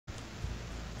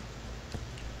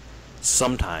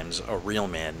Sometimes a real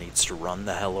man needs to run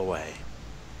the hell away.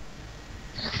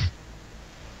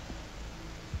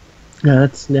 Yeah,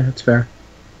 that's fair.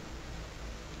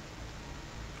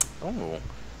 Oh.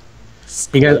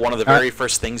 You guys, One of the very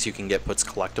first things you can get puts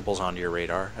collectibles onto your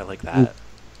radar. I like that.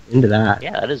 into that.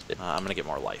 Yeah, that is good. I'm gonna get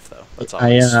more life though. That's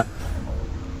I always.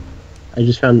 I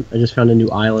just found a new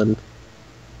island,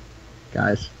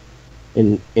 guys,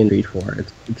 in Read 4.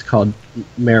 It's called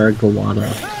Marijuana.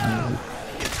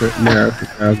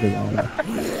 Marijuana.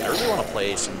 I really want to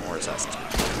play some more Assassin's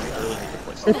Creed. I really need to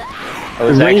play some. I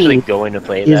was actually going to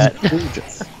play that.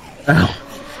 Gorgeous. Oh.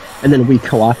 And then we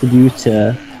co-opted you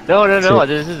to. No,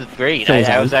 this is great. So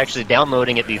I was actually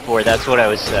downloading it before. That's what I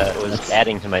was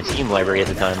adding to my Steam library at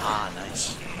the time. Ah,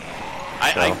 nice.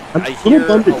 I'm I a hear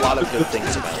little bummed a lot of good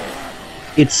things about it.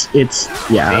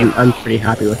 I'm pretty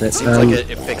happy with it. It seems like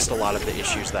it fixed a lot of the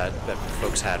issues that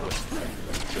folks had with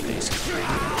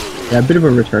AC3. Yeah, a bit of a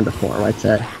return to form, I'd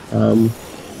say.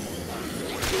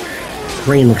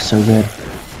 Rain looks so good.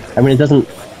 I mean, it doesn't.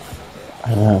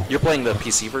 I don't know. You're playing the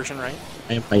PC version, right?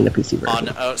 I am playing the PC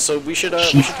version. So we should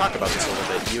talk about this a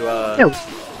little bit.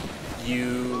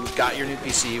 You got your new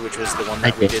PC, which was the one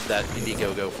that we did that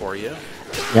Indiegogo for you.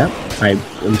 Yeah, I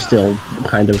am still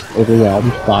kind of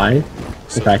overwhelmed by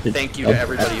the fact that. Thank you to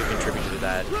everybody who contributed to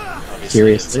that. Obviously,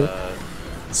 Seriously,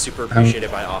 it's super appreciated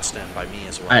by Austin, by me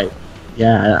as well.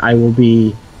 I will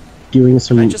be doing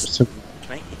some. Can I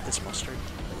eat this mustard?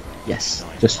 Yes,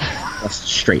 just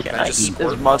straight. Can I just eat squirt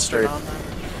this mustard? on there?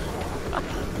 I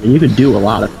mean, you could do a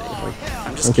lot of things. Like,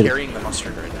 I'm just carrying the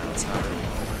mustard right now. It's not really.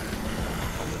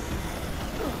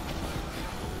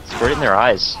 Squirt it in their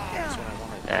eyes. That's what I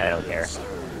wanted. I don't care.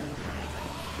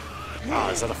 Oh,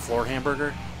 is that a floor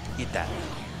hamburger? Eat that.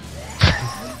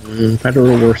 Better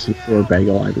or worse than floor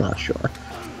bagel, I'm not sure.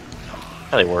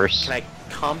 Probably worse. Can I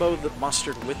combo the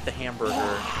mustard with the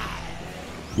hamburger?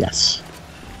 Yes.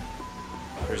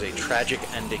 There's a tragic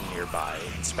ending nearby.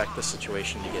 Inspect the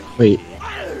situation to get. Wait.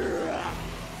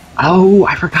 Oh,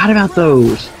 I forgot about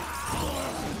those.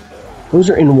 Those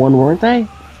are in one, weren't they?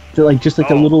 They're like just like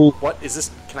a little. What is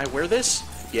this? Can I wear this?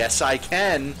 Yes, I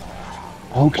can.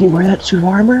 Oh, can you wear that suit of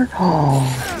armor?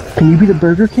 Oh, can you be the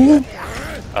Burger King?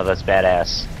 Oh, that's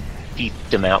badass.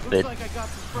 Fiefdom outfit.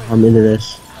 I'm into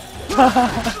this.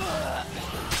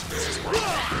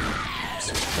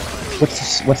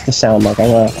 What's the sound like? I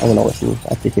wanna listen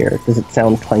to hear. Does it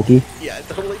sound clanky? Yeah, it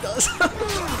totally does.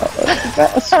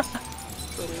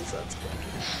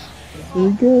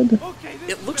 Very good.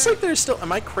 It looks like there's still.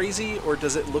 Am I crazy, or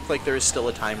does it look like there is still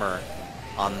a timer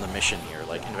on the mission here?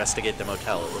 Like, investigate the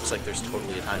motel. It looks like there's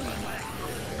totally a timer.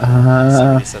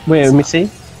 Wait, let me see.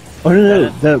 Oh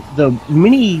no,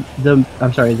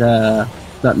 I'm sorry,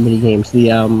 not mini games.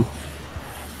 The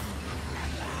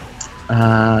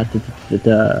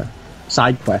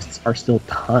side quests are still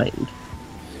timed.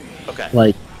 Okay.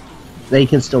 Like, they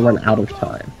can still run out of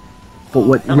time.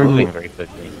 But I'm moving very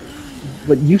quickly.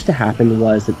 What used to happen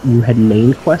was that you had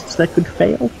main quests that could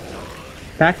fail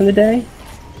back in the day,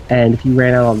 and if you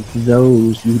ran out of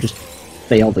those, you would just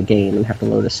fail the game and have to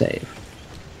load a save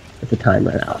if the time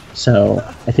ran out. So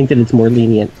I think that it's more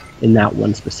lenient in that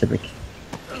one specific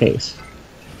case.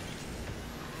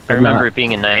 I remember it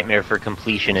being a nightmare for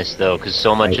completionists, though, because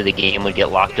so much of the game would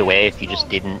get locked away if you just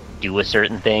didn't do a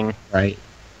certain thing. Right.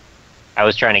 I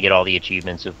was trying to get all the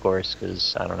achievements, of course,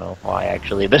 because I don't know why,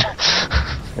 actually, but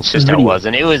it's just how it was,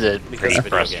 and it was pretty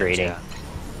frustrating. Games,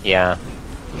 yeah.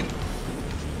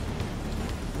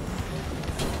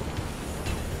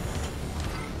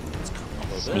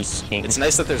 It's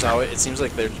nice that there's always. It seems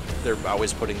like they're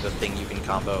always putting the thing you can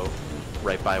combo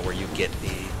right by where you get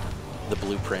the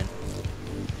blueprint.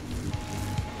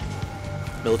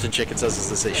 Militant Chicken says, "Is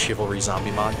this a chivalry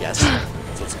zombie mod?" Yes,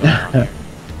 that's what's going on here.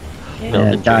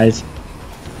 Yeah, guys,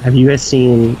 have you guys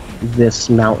seen this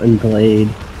Mountain Blade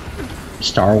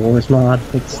Star Wars mod?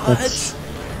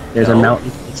 There's a Mountain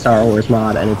Blade Star Wars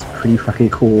mod, and it's pretty fucking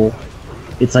cool.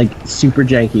 It's like super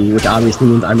janky, which obviously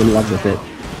means I'm in love with it.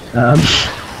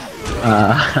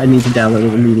 I need to download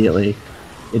it immediately.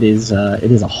 It is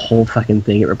a whole fucking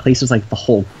thing. It replaces like the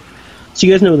whole. So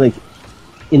you guys know, like,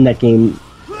 in that game,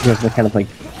 there's the kind of like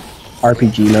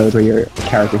RPG mode where you're a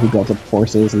character who builds up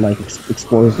forces and like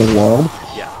explores the world.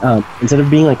 Yeah. Instead of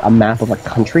being like a map of a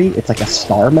country, it's like a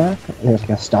star map. And there's like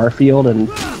a star field, and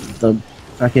the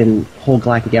fucking whole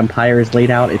Galactic Empire is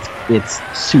laid out. It's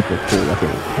super cool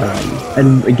looking.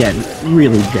 And again,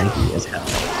 really janky as hell.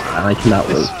 I cannot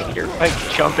wait. You're like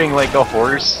jumping like a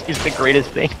horse is the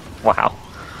greatest thing. Wow.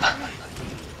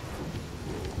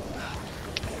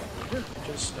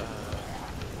 Just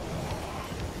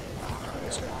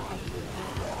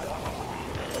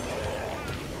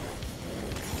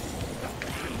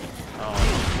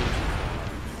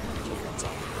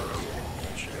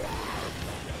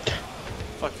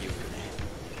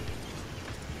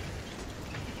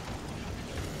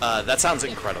That sounds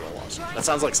incredible, awesome. That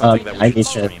sounds like something that we I should need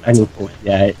stream to. I at some need to. point.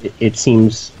 Yeah, it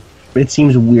seems. It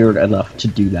seems weird enough to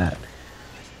do that.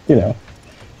 You know.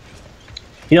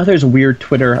 You know, there's weird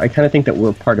Twitter. I kind of think that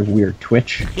we're part of weird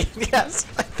Twitch. Yes,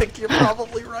 I think you're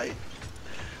probably right.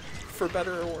 For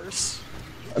better or worse.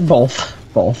 Both.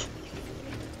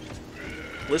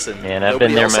 Listen, Man, I've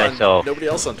been there myself. Nobody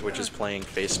else on Twitch is playing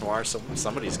Face Noir, so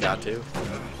somebody's got to.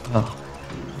 Oh,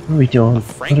 what are we doing? A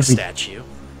Frank statue.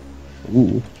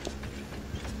 Ooh.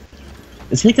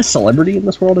 Is he like a celebrity in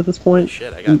this world at this point?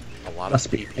 Shit, I got a lot of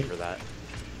Must be. PP for that.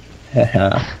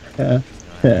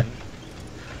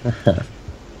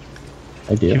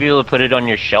 I do. You'd be able to put it on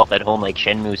your shelf at home like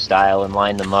Shenmue style and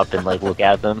line them up and like look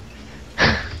at them.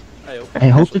 I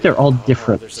hope that they're all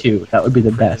different too. That would be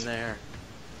the best.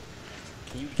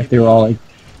 If they were all like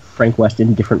Frank West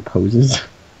in different poses.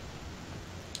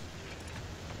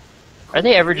 Are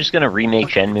they ever just gonna remake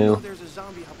Shenmue?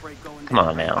 Come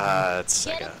on now. It's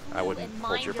Sega. I wouldn't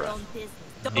hold your breath.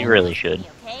 You really should.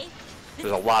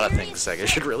 There's a lot of things Sega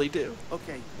should really do.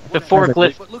 The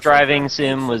forklift driving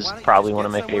sim was probably one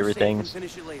of my favorite things.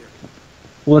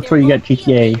 Well, that's what you got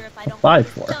GTA 5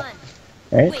 for,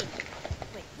 right?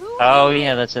 Oh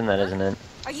yeah, that's in that, isn't it?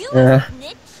 Are you a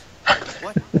snitch?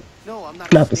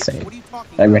 Not the same.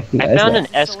 I recognize I found that.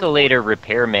 an escalator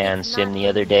repairman sim the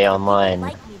other day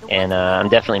online, and I'm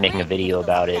definitely making a video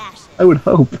about it. I would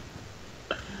hope.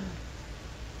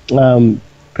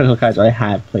 Critical Kaiser, I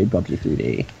have played Bubsy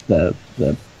 3D, the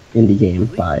indie game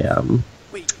by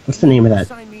what's the name of that?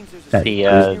 The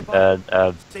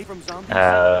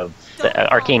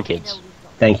Arcane Kids.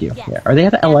 Thank you. Yeah. Are they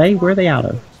out of LA? Where are they out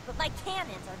of? I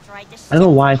don't know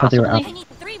why I thought they were out.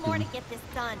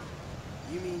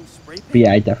 But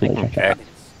yeah, I definitely check it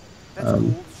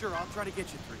out.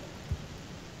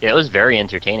 Yeah, it was very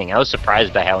entertaining. I was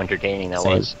surprised by how entertaining that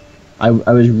Same. was. I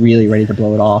was really ready to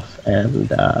blow it off, and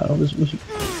was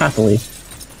happily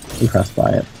impressed by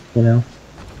it. You know.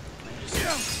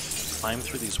 Climb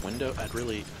through these windows. I'd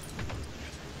really.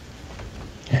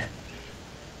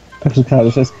 Critical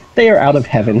Kaiser says they are out of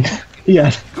heaven. Yeah,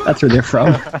 that's where they're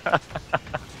from.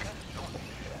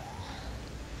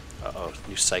 Uh-oh,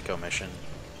 new psycho mission.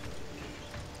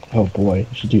 Oh boy,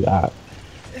 I should do that.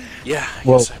 Yeah, I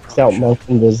Well, guess I Scout probably should. Monk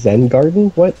in the Zen Garden?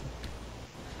 What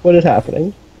is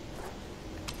happening?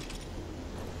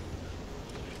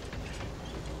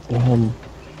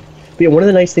 But yeah, one of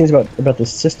the nice things about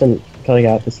this system that I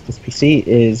got, this PC,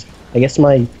 is I guess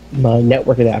my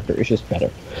network adapter is just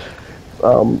better.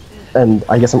 And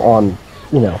I guess I'm on,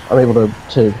 I'm able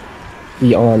to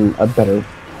be on a better.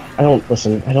 I don't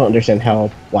understand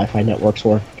how Wi-Fi networks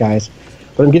work, guys.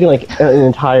 But I'm getting like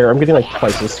I'm getting like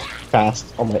twice as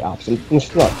fast on my ops. And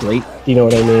it's not great, do you know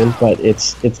what I mean? But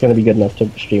it's going to be good enough to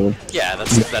stream. Yeah,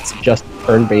 that's Just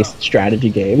turn-based strategy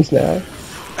games now.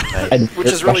 which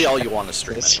is really all you want to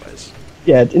stream, anyways.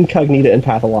 Yeah, Incognita and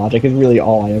Pathologic is really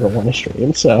all I ever want to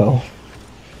stream. So.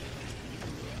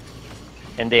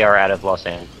 And they are out of Los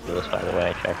Angeles, by the way.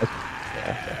 I checked.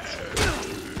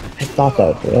 I thought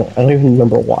that. I don't even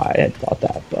remember why I thought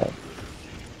that, but.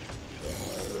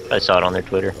 I saw it on their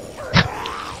Twitter.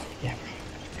 Yeah.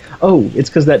 Oh, it's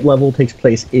because that level takes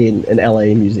place in an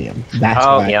LA museum. That's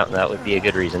why. Yeah, that would be a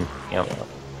good reason. Yeah.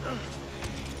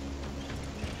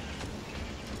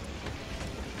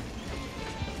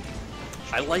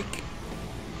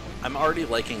 I'm already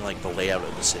liking like the layout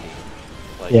of the city.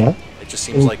 Like, Yeah. It just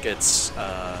seems like it's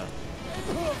there's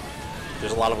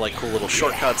a lot of like cool little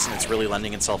shortcuts, and it's really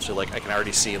lending itself to like I can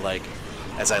already see like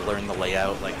as I learn the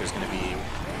layout, like there's gonna be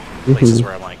places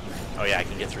where I'm like, oh yeah, I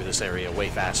can get through this area way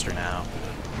faster now.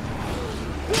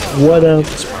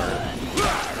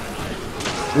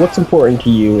 What's important to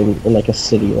you in like a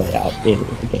city layout in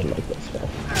a game like this? Though?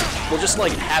 Well, just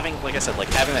like having, like I said, like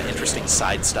having that interesting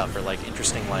side stuff, or like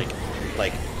interesting like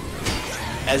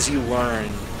as you learn,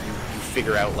 you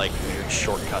figure out like weird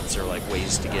shortcuts or like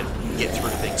ways to get through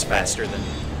things faster than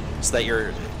so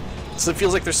it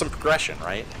feels like there's some progression,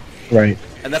 right? Right.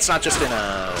 And that's not just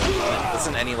that's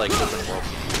in any like open world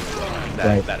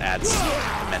that adds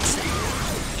immensely.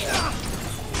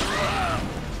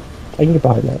 I can get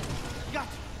behind that.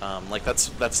 Like that's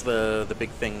the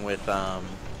big thing with chainsaw.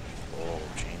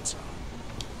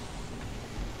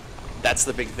 That's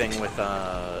the big thing with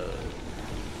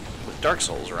Dark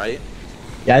Souls, right?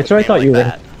 Yeah, that's what I thought you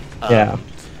were. Yeah.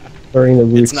 Learning the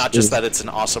roots. It's not just that it's an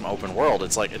awesome open world.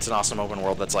 It's like it's an awesome open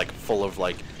world that's like full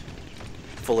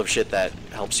of shit that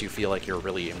helps you feel like you're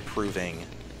really improving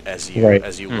as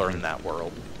you learn that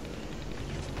world.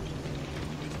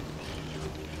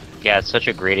 Yeah, it's such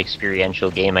a great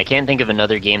experiential game. I can't think of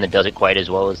another game that does it quite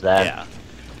as well as that. Yeah.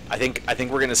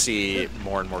 think we're gonna see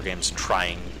more and more games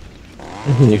trying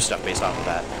to do stuff based off of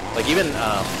that. Like even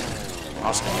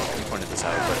Austin, you pointed this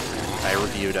out, but I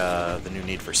reviewed the new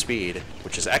Need for Speed,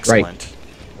 which is excellent.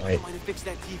 Right. Might have fixed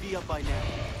that TV up by now.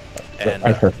 And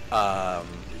I've heard.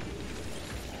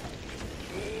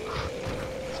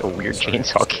 It's a weird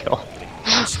chainsaw kill.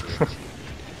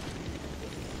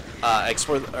 I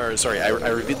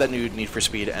reviewed that new Need for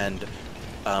Speed, and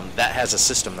that has a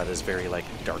system that is very like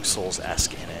Dark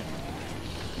Souls-esque in it.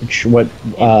 What?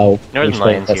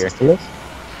 Northernlion's that here. system is?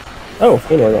 Oh,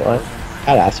 hey, Northernlion.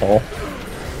 That asshole.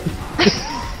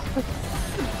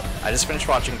 I just finished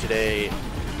watching today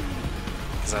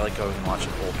because I like going and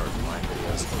watching old Northernlion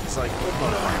videos. It's like old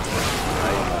Northernlion's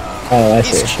like, Oh, I he's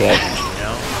see. changed, Yeah. you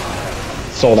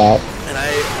know. Sold out. And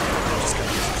I'm just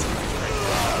gonna use this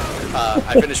right.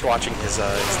 I finished watching his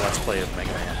Let's Play of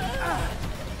Mega Man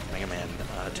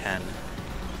 10.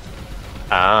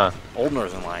 Ah. Old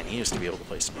Northernlion, he used to be able to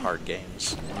play some hard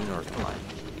games. New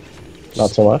Northernlion, Not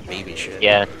so much. baby shit.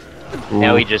 Yeah.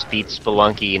 Now he just beats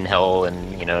Spelunky in hell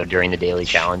and, you know, during the daily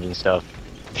challenge and stuff.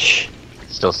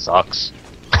 Still sucks.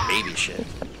 Baby shit.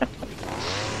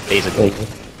 Basically.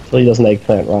 So he does an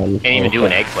eggplant run. Can't even do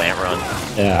an eggplant run.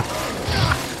 Yeah.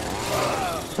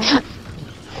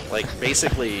 Like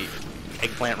basically,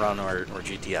 Eggplant Run or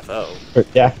GTFO.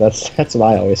 Yeah, that's what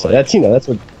I always say. That's that's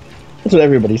what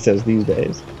everybody says these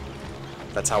days.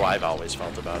 That's how I've always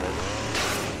felt about it.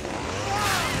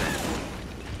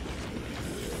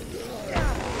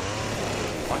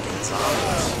 Fucking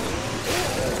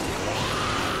zombies.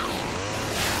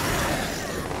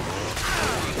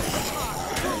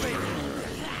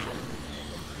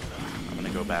 I'm gonna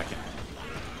go back and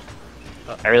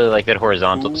I really like that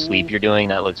horizontal sweep you're doing.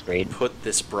 That looks great. put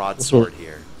this broadsword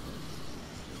here.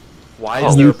 Why Oh.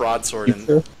 is there a broadsword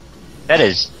in... That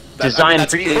is designed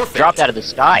that's for you to perfect. drop out of the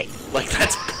sky. Like,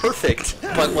 that's perfect,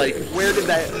 but like, where did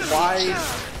that... Why...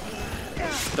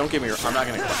 Don't get me wrong, I'm not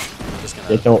gonna question. I'm just They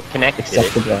gonna... don't Connect accept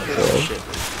it. the broadsword.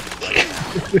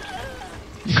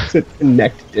 Shit.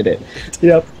 Connected it.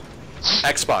 Yep.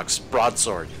 Xbox,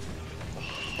 broadsword.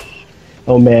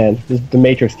 Oh man, this is the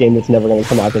Matrix game that's never going to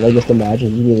come out because I just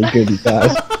imagine it's really good it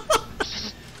does.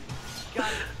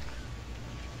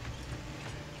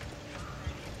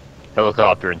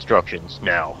 Helicopter instructions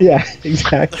now. Yeah,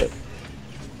 exactly.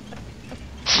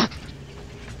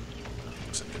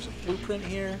 Looks like there's a blueprint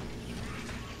here.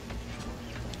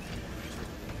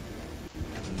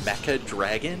 Mecha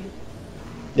Dragon?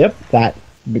 Yep, that.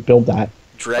 Build that.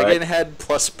 Dragon Head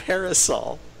plus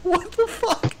Parasol. What the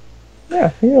fuck?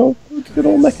 Yeah, it's a good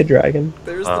old Mecha Dragon.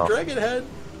 There's Wow. the Dragon Head.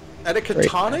 And a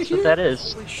katana That's here? what that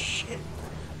is. Holy shit.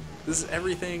 This is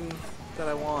everything that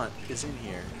I want is in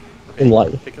here. In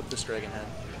life. Pick up this Dragon Head.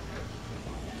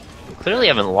 Clearly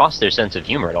haven't lost their sense of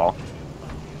humor at all.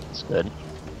 That's good.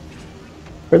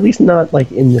 Or at least not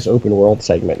like in this open world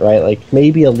segment, right? Like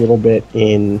maybe a little bit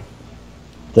in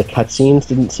the cutscenes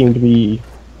didn't seem to be.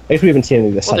 I guess we haven't seen any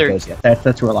of the Well, they're- psychos yet.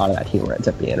 That's where a lot of that humor ends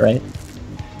up being, right?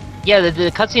 Yeah, the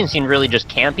cutscene seemed really just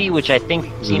campy, which I think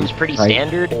seems pretty Right.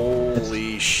 standard.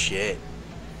 Holy shit.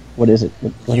 What is it?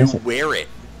 What You is it? wear it.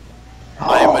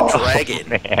 I am a dragon.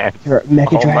 Man. You're a Mecha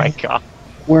Oh my Dragon god.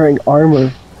 wearing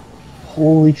armor.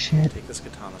 Holy shit! Take this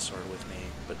katana sword with me,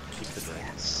 but keep the dragon.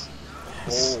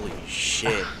 Holy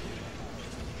shit.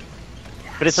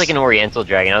 But it's like an oriental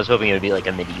dragon. I was hoping it would be like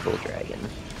a medieval dragon.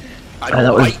 I that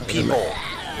don't was- like people.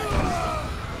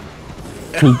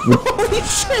 He- Holy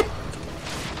shit.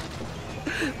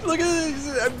 Look at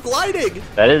this. I'm gliding.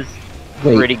 That is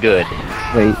Wait. pretty good.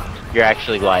 Wait, You're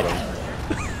actually gliding.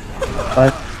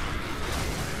 what?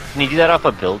 Can you do that off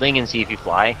a building and see if you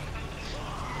fly?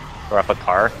 Or off a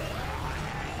car?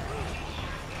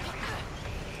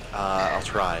 I'll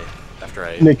try after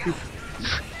I... Nick,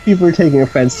 people are taking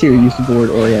offense to your use of the word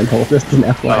Oriental. Just an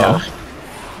FYI.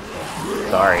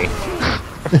 Sorry.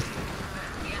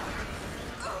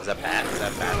 Is that bad? Is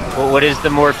that bad? Well, what is the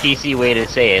more PC way to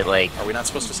say it? Like, Are we not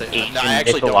supposed to say... Asian No, I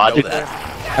actually don't know mythological?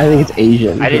 that. I think it's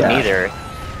Asian. I didn't yeah. either.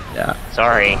 Yeah.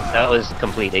 Sorry. That was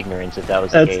complete ignorance if that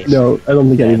was the That's case. no. I don't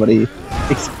think anybody.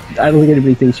 I don't think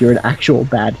anybody thinks you're an actual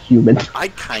bad human. I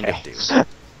kind of do,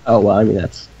 Oh well, I mean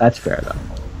that's fair enough.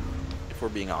 if we're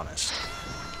being honest.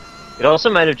 It also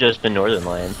might have just been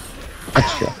Northernlion.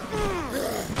 That's true.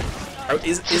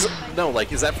 Is no,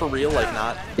 like, is that for real? Like,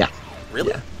 not... Yeah.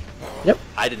 Really? Yeah. Yep.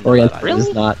 I didn't know Oriental that. Really?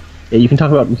 is not. Yeah, you can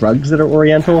talk about rugs that are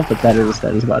Oriental, but that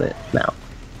is about it now.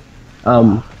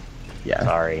 Yeah.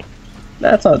 Sorry.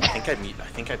 That's not. I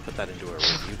think I put that into a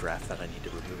review draft that I need to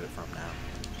remove it from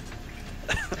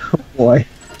now. Boy,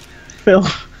 Phil.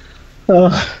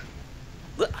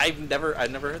 Look, I've never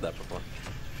heard that before.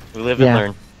 We live Yeah. and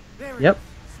learn. There it Yep.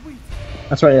 is. Sweet.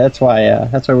 That's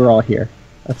why we're all here.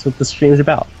 That's what this stream's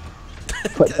about.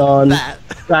 Putting on That.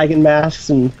 dragon masks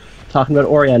and talking about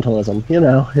Orientalism. You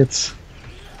know, it's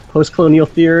post-colonial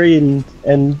theory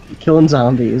and killing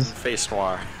zombies Face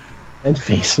noir. and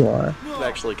face noir. It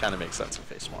actually kind of makes sense in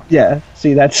face noir. Yeah,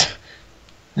 see, that's...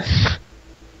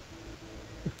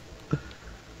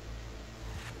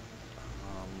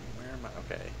 Where am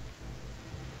I? Okay.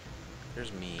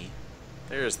 There's me.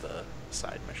 There's the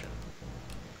side mission.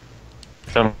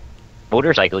 Some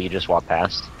motorcycle you just walked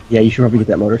past. Yeah, you should probably get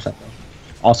that motorcycle.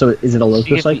 Also, is it a See if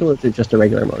motorcycle or is it just a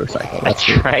regular motorcycle? A That's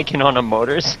the- dragon on a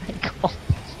motorcycle.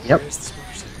 Yep. Where's this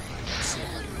motorcycle? I can't see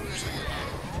my motorcycle.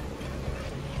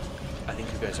 I think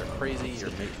you guys are crazy. You're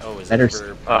oh, is Better it s-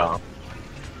 over? Oh.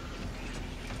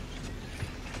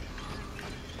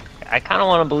 I kind of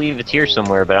want to believe it's here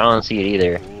somewhere, but I don't see it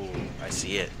either. Ooh, I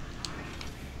see it.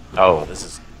 Oh, This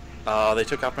is. Oh, they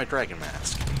took off my dragon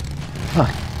mask. Huh.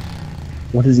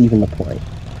 What is even the point?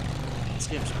 This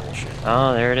game's bullshit.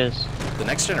 oh, there it is. The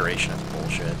next generation is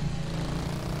bullshit.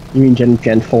 You mean Gen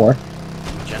 4?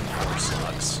 Gen 4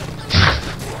 sucks.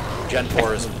 Gen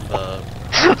 4 is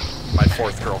my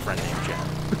fourth girlfriend named Jen.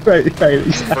 Right.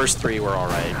 The first three were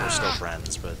alright, we're still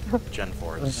friends, but Gen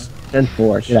 4 is... Gen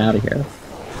 4, get out of here.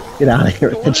 Get out of here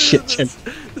with What that is shit, this?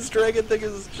 Gen. This dragon thing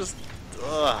is just...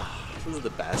 Ugh, this is the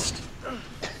best.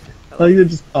 I like it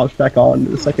just pops back on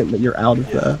the second that you're out of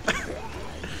the...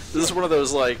 This is one of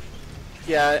those, like...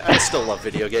 Yeah, I still love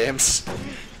video games.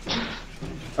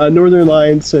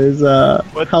 Northernlion says,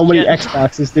 how many Gen-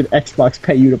 Xboxes did Xbox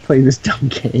pay you to play this dumb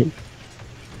game?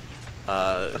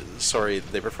 Sorry,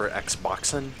 they prefer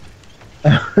Xboxing.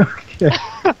 Okay.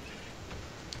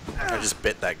 I just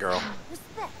bit that girl.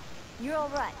 Respect. You're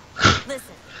alright.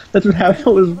 Listen. That's what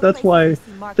happened. That's why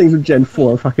things with Gen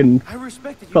 4 fucking I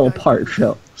respect that you fell guys apart, do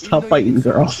Phil. this, Stop even though you fighting, get so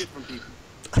much girls. shit from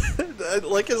people. I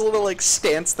like his little, like,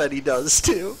 stance that he does,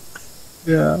 too.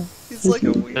 Yeah. He's like a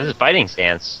This weird... is fighting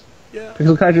stance. Yeah.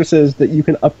 Pixel Kaiser says that you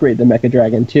can upgrade the Mecha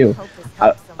Dragon too.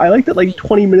 I like that like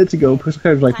 20 minutes ago, Pixel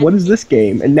Kaiser was like, what is this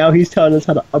game? And now he's telling us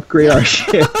how to upgrade our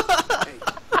shit. Hey,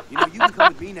 you know, you can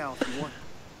come with me now if you want.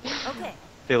 Okay.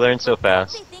 They learn so Don't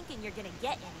fast. be thinking you're gonna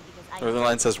get any because I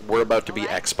Northernlion says, we're about to be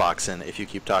Alright? Xboxing if you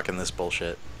keep talking this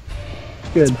bullshit.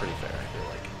 Good. It's pretty fair, I feel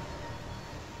like.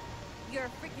 You're a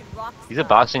freaking rock star. He's a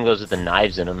boxing goes with the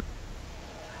knives in him.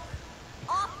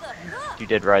 Off the hook. You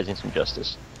did Rising some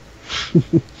justice. He's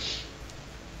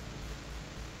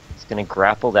gonna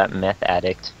grapple that meth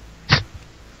addict.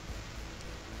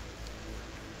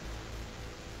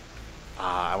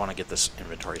 I want to get this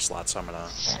inventory slot, so I'm gonna...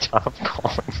 Stop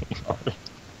calling me on it.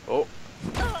 Oh,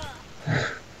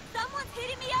 Someone's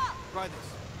hitting me up. Try this.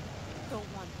 Don't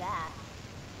want that.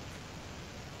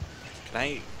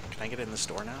 can I get in the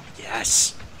store now?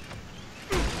 Yes!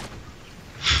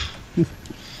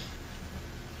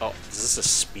 Oh, is this a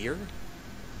spear?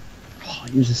 Oh,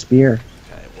 use a spear.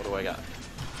 Okay, what do I got?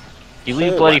 Do you leave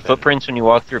Whole bloody weapon. footprints when you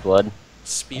walk through blood?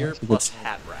 Spear That's a good- plus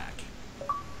hat rack.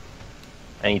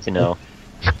 I need to know.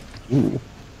 Ooh.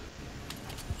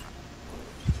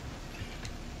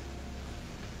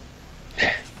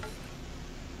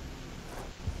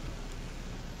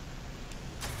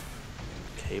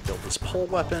 Okay, build this pole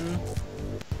weapon.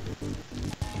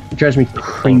 It drives me Playing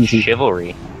crazy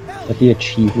chivalry. that the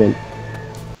achievement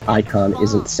icon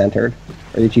isn't centered,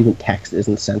 or the achievement text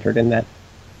isn't centered in that.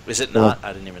 Is it not?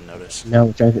 I didn't even notice. No,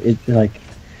 it drives it's like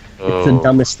it's the Oh,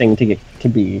 dumbest thing to get to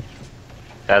be.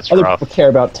 that's Other rough. people care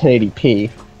about 1080p.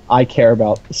 I care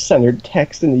about centered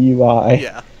text in the UI.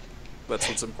 Yeah, that's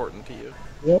what's important to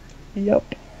you. Yep.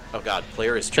 Oh god,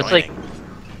 player is That's joining.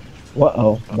 What?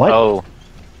 Oh, what? Oh,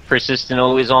 persistent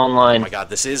always Oh online. my god,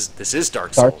 this is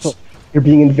Dark Dark Souls. Souls. You're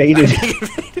being invaded.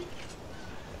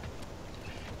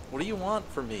 What do you want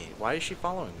from me? Why is she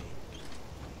following me?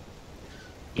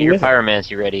 Get your Who is it?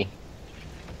 pyromancy ready.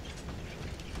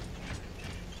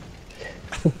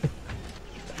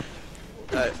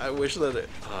 I wish that it,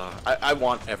 I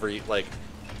want every, like,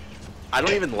 I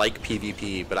don't even like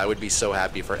PvP, but I would be so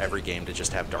happy for every game to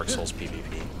just have Dark Souls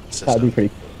PvP system. That'd be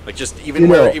pretty. Like, just even You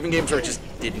where know- even games where it just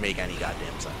didn't make any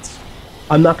goddamn sense.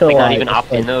 I'm not gonna Like lie. not even it's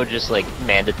opt in like, though, just like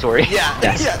mandatory. Yeah,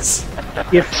 Yes. yes.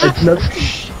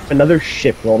 If another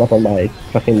ship rolled up on my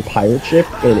fucking pirate ship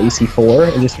in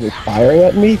AC4 and just started firing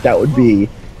at me, that would be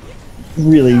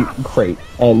really great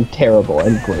and terrible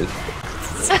and great.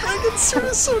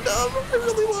 It's so dumb. I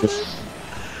really love it.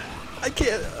 I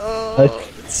can't.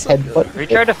 It's so good. Headbutt. Have you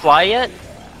tried to fly yet?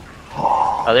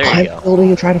 Oh, there you I'm go. building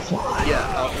and try to fly.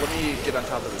 Yeah, let me get on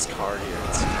top of this car here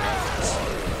and see what happens.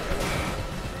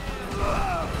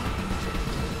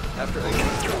 After I get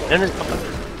through. No, no,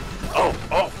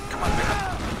 Oh, come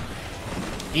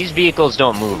These vehicles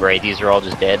don't move, right? These are all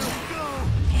just dead.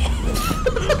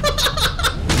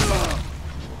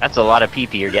 That's a lot of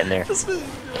PP you're getting there. You see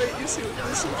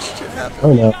some shit happen.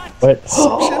 Oh no. What?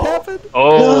 Some shit happened.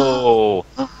 Oh!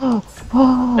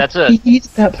 That's a, He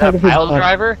used that is part that a of his pile body.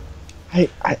 driver? It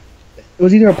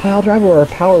was either a pile driver or a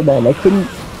power bomb. I couldn't.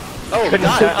 Oh Couldn't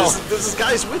god, tell. this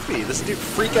guy's with me. This dude,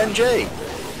 Freak NJ.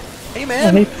 Hey Oh,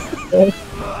 man. hey,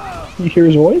 you hear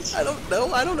his voice? I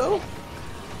don't know.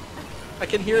 I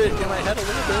can hear it in my head a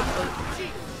little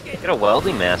bit. Got a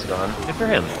welding mask on. Good for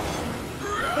him.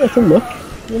 Yeah, it's a look.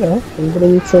 You know, everybody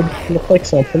needs to look like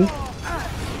something.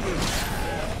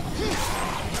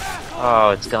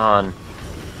 Oh, it's gone.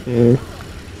 Mm.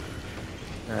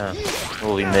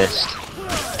 Will be missed.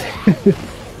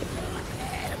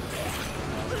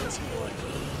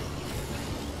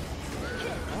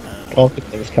 All good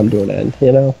things come to an end,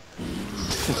 you know?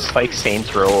 It's like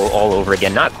Saints Row all over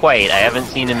again. Not quite. I haven't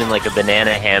seen him in like a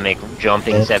banana hammock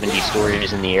jumping 70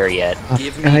 stories in the air yet.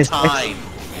 Give me Guys, time.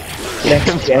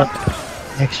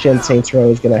 Next gen Saints Row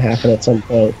is gonna happen at some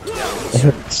point.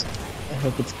 I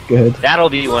hope it's good. That'll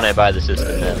be when I buy the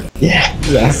system then. Yeah.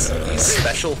 These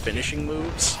special finishing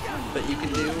moves that you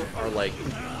can do are like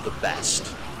the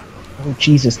best. Oh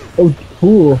Jesus. Oh,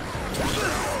 cool.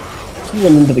 He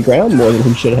went into the ground more than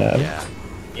he should have. Yeah.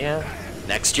 Yeah.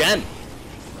 Next gen.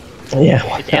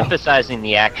 Yeah. It's emphasizing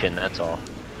the action, that's all.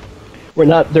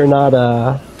 They're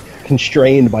not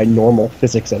constrained by normal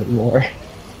physics anymore.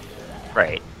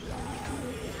 Right.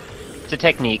 It's a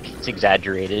technique. It's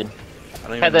exaggerated. I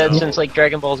don't Had even that know. since like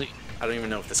Dragon Ball Z. I don't even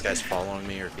know if this guy's following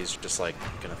me or if he's just like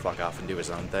gonna fuck off and do his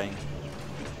own thing.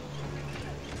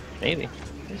 Maybe.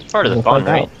 It's part of the We'll fun, find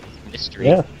right? out. Mystery.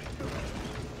 Yeah.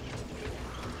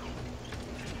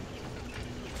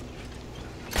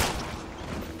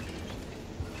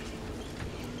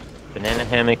 Banana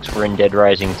hammocks were in Dead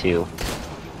Rising 2.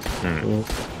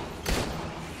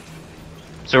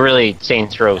 So really,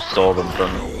 Saints Row stole them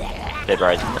from Dead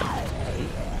Rising then.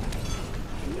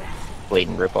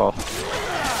 Blatant ripoff.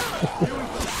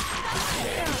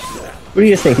 What do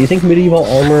you guys think? Do you think medieval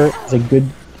armor is a good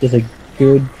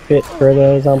fit for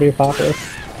the zombie apocalypse?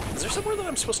 Is there somewhere that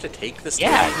I'm supposed to take this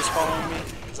Yeah. guy who's following me?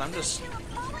 Because I'm just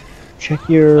Check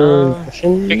your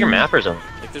mission. Check your mappers on.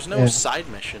 like, there's no Yeah. side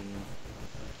mission.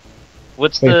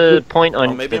 What's Wait, the point on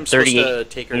Oh, maybe the I'm supposed 38 to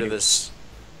take her to meters? this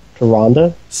to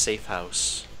Rhonda. safe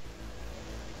house.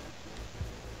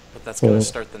 But that's gonna Yeah.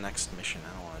 start the next mission.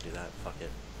 I don't want to do that. Fuck it.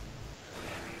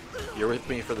 You're with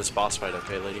me for this boss fight,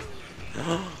 okay, lady?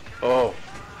 Oh,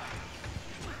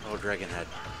 Dragon Head.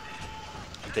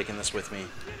 I'm taking this with me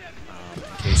in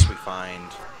case we find,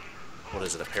 what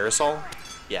is it, a parasol?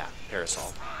 Yeah,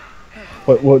 parasol.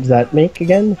 What does that make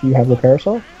again? If you have the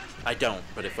parasol? I don't,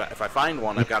 but if I find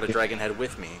one, I've got a Dragon Head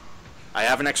with me. I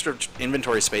have an extra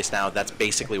inventory space now. That's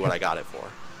basically what I got it for.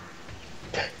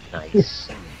 Nice.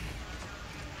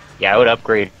 Yeah, I would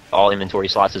upgrade all inventory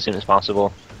slots as soon as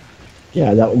possible.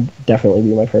 Yeah, that would definitely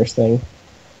be my first thing.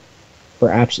 For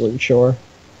absolute sure.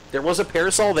 There was a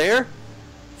parasol there?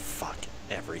 Fuck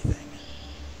everything.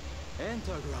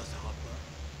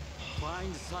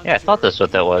 Yeah, I thought that's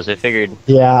what that was. I figured.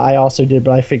 Yeah, I also did,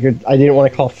 but I figued I didn't want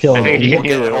to call Phil. I figured you We'll knew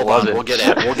get it. it Hold on. wasn't. We'll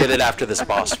get it after this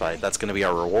boss fight. That's going to be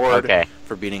our reward Okay.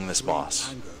 for beating this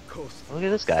boss. Look at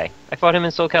this guy. I fought him in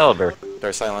Soul Calibur.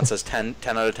 Dark Silence says 10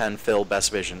 out of 10. Phil,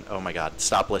 best vision. Oh my god.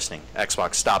 Stop listening.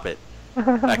 Xbox, stop it.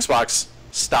 Xbox,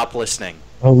 stop listening.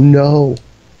 Oh no.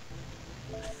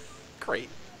 Great.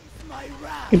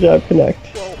 Good job, Connect.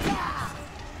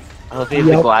 I hope you have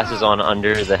the Yep. glasses on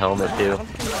under the helmet too.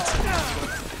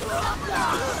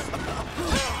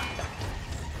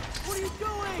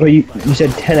 Well, you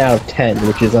said 10 out of 10,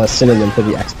 which is a synonym for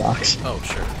the Xbox. Oh,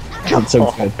 sure. It's so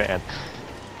Oh good. man.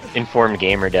 Informed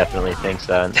gamer definitely thinks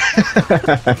that.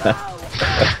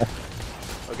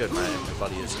 Oh, good. My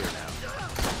buddy is here now.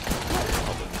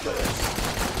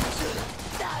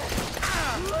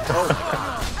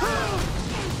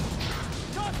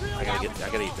 I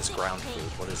gotta eat this ground food.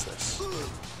 What is this?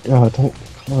 Oh, don't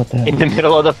call it that. In the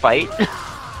middle of the fight?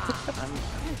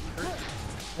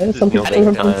 That's something milking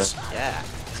to time. Yeah,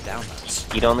 down those.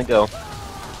 Eat on the go.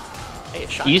 Hey,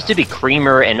 It used to be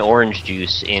creamer and orange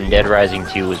juice in Dead Rising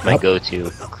 2 was my Yep. go-to.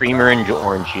 Creamer and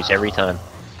orange juice every time.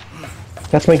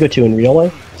 That's my go-to in real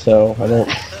life, so I don't.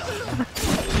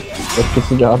 That gets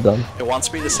the job done. It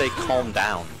wants me to say calm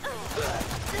down.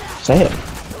 Say it.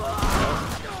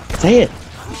 Say it.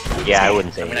 Yeah, I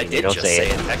wouldn't say I mean, I anything. did Don't just say say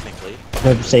it. it technically.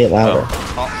 No, say it louder.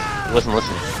 I wasn't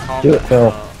listening. Calm Do it, down.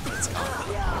 Phil.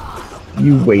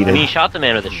 You I mean, waited. he shot the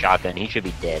man with a shotgun. He should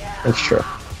be dead. That's true.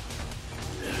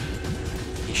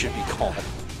 He should be calm.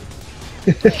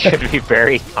 Should be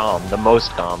very calm, the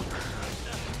most calm.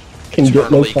 Can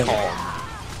get no Eternally fun.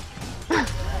 calm.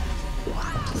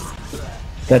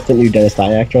 That's the new Dennis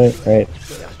Dyack joint, right?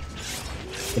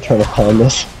 Eternal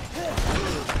calmness. It's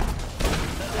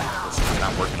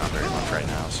not working on very much right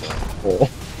now, so. Oh.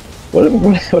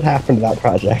 What happened to that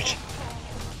project?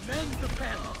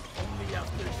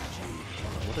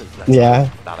 What is that? Yeah.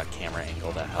 Not a camera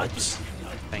angle that helps.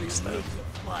 Thanks, though.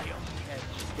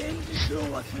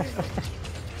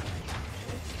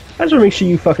 I just want to make sure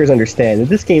you fuckers understand that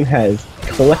this game has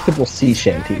collectible sea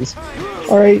shanties.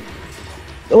 Alright?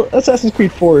 Assassin's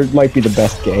Creed 4 might be the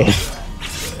best game.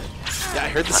 Yeah, I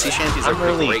heard the sea shanties I'm are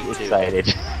really great, too.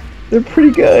 excited. They're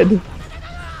pretty good.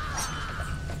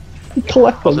 You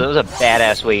collect them. Also, that was a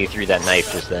badass way you threw that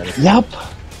knife just then. Yep.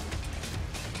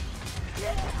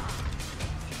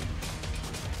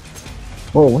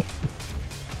 Whoa, what?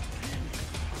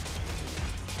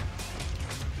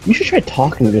 You should try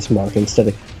talking to this monk instead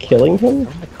of killing him.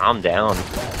 Calm down.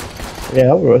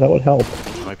 Yeah, that would help.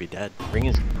 He might be dead. Bring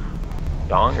his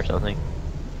dong or something.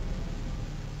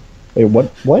 Wait, what?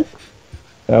 What?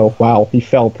 Oh, wow, he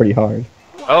fell pretty hard.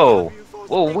 Oh!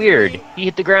 Whoa, weird. He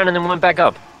hit the ground and then went back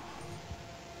up.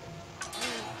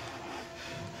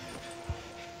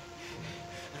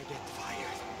 I get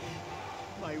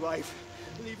fired. My wife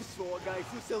leaves for a guy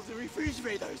who sells the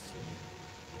refrigerators.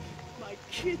 My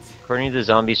kids. According to the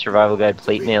Zombie Survival Guide,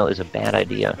 plate mail is a bad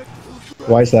idea.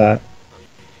 Why is that?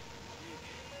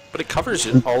 But it covers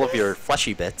all of your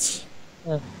fleshy bits.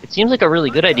 It seems like a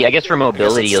really good idea. I guess for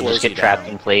mobility, you'll just slows you get trapped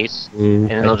down. in place, and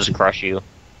then they'll just crush you.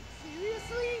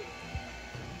 Seriously?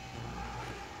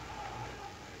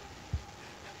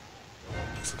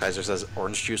 So Kaiser says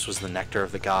orange juice was the nectar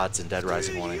of the gods in Dead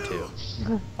Rising 1 and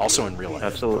 2. Also in real life.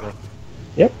 Absolutely.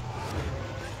 Yep.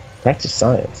 Practice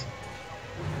science.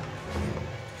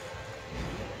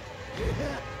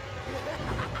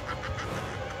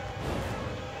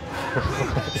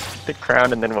 The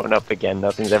crown and then went up again.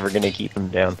 Nothing's ever gonna keep him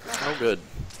down. Oh, good.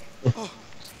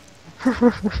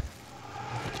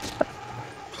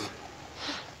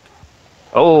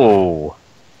 Oh!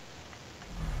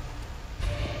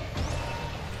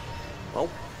 Well,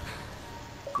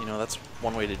 you know, that's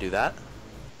one way to do that.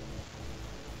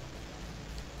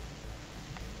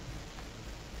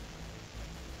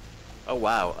 Oh,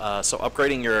 wow. So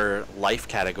upgrading your life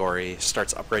category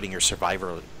starts upgrading your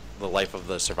survivor, the life of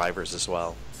the survivors as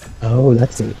well. Oh,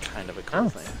 that's a, Kind of a cool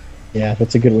thing. yeah,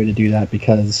 that's a good way to do that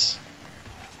because,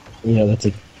 you know, that's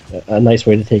a nice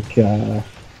way to take a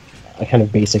kind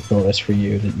of basic bonus for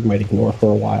you that you might ignore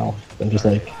for a while and just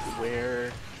like.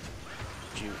 Where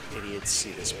did you idiots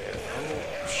see this?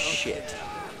 Oh, shit.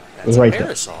 That's was a right there.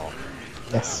 parasol.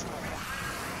 Yes.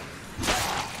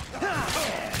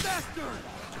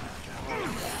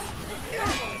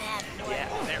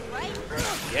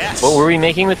 Yes! What were we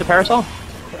making with the parasol?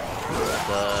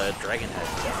 The dragon head.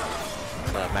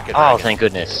 The mecha Oh, dragon. thank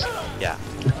goodness. Yeah.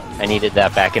 I needed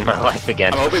that back in my life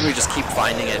again. I'm hoping we just keep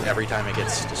finding it every time it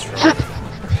gets destroyed.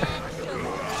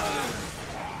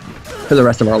 For the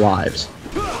rest of our lives.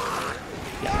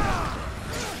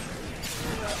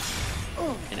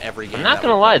 In every game. I'm not that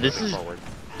gonna we lie, play this is- forward.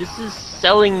 This is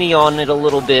selling me on it a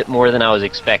little bit more than I was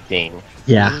expecting. This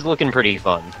Yeah. is looking pretty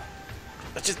fun.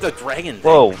 That's just the dragon thing.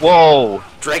 Whoa, whoa!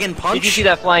 Dragon punch? Did you see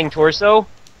that flying torso?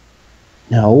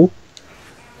 No.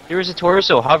 There was a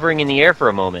torso hovering in the air for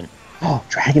a moment. Oh,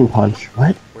 Dragon Punch.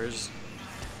 What? Where's...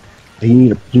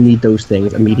 You need those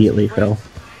things immediately, Phil.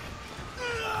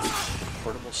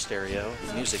 Portable stereo,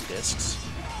 music discs.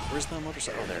 Where's the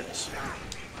motorcycle? Oh, there it is.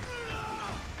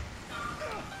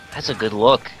 That's a good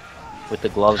look. With the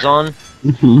gloves on.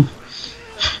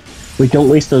 Mm-hmm. Wait, don't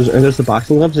waste those. Are those the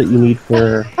boxing gloves that you need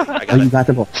for... I Oh, got you it. got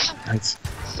them both. Nice.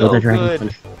 So Build the Dragon good.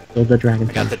 Punch. Build the Dragon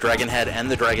Got Punch. the dragon head and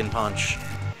the dragon punch.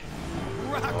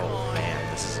 Oh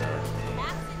man, this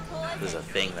is a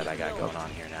thing that I got going on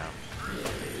here now.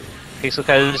 Pixel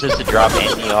Kaiser says to drop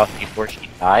Annie off before she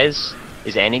dies.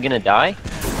 Is Annie gonna die?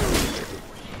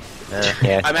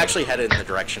 Yeah. I'm actually headed in the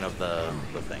direction of the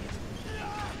thing.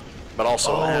 But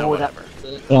also, that- whatever.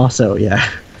 Also, yeah.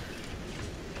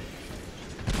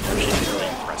 She didn't really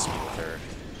impress me with her.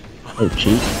 Oh,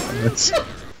 cheat. Let's...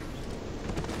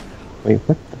 Wait,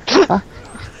 what the fuck?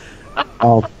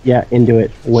 Oh, yeah, into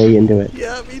it. Way into it.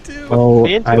 Yeah, me too. Oh,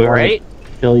 Into I it, want- right?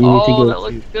 Phil, you need to Oh, go that to...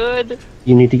 looks good.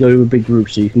 You need to go to a big group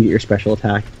so you can get your special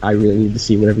attack. I really need to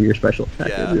see whatever your special attack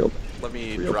Yeah. is. Real. Let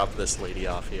me drop this lady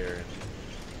off here.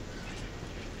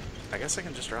 I guess I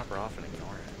can just drop her off and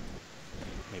ignore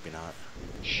it. Maybe not.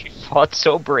 She fought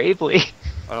so bravely.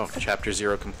 Oh, chapter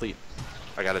 0 complete.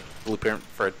 I got a blueprint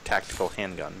for a tactical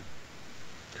handgun.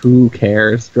 Who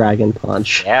cares? Dragon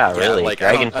Punch. Yeah, really. like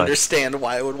I Dragon don't Punch. understand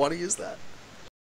why I would want to use that.